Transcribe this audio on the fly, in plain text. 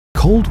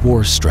Cold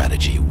War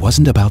strategy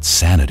wasn't about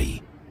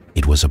sanity,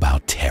 it was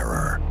about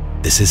terror.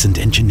 This isn't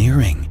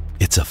engineering,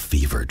 it's a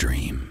fever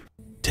dream.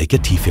 Take a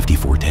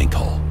T-54 tank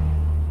hull.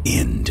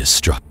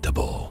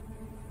 Indestructible.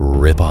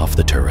 Rip off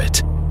the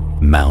turret.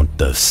 Mount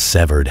the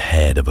severed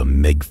head of a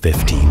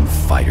MiG-15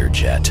 fighter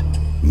jet.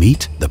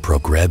 Meet the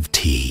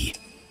Progrev-T.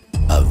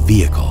 A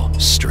vehicle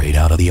straight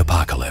out of the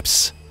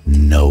apocalypse.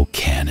 No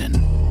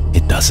cannon.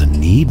 It doesn't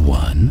need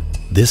one.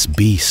 This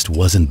beast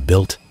wasn't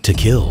built to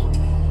kill.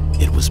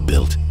 It was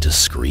built to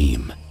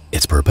scream.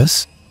 Its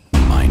purpose?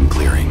 Mine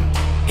clearing.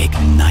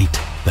 Ignite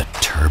the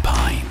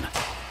turbine.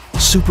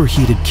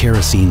 Superheated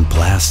kerosene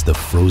blasts the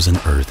frozen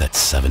earth at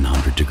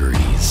 700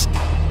 degrees.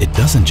 It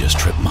doesn't just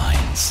trip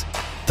mines.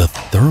 The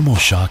thermal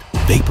shock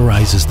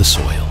vaporizes the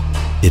soil.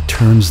 It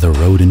turns the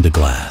road into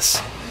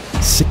glass.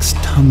 6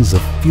 tons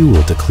of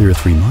fuel to clear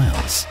 3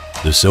 miles.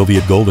 The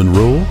Soviet golden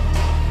rule?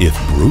 If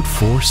brute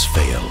force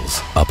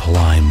fails,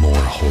 apply more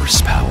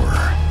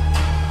horsepower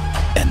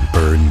and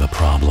burn the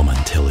problem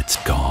until it's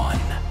gone.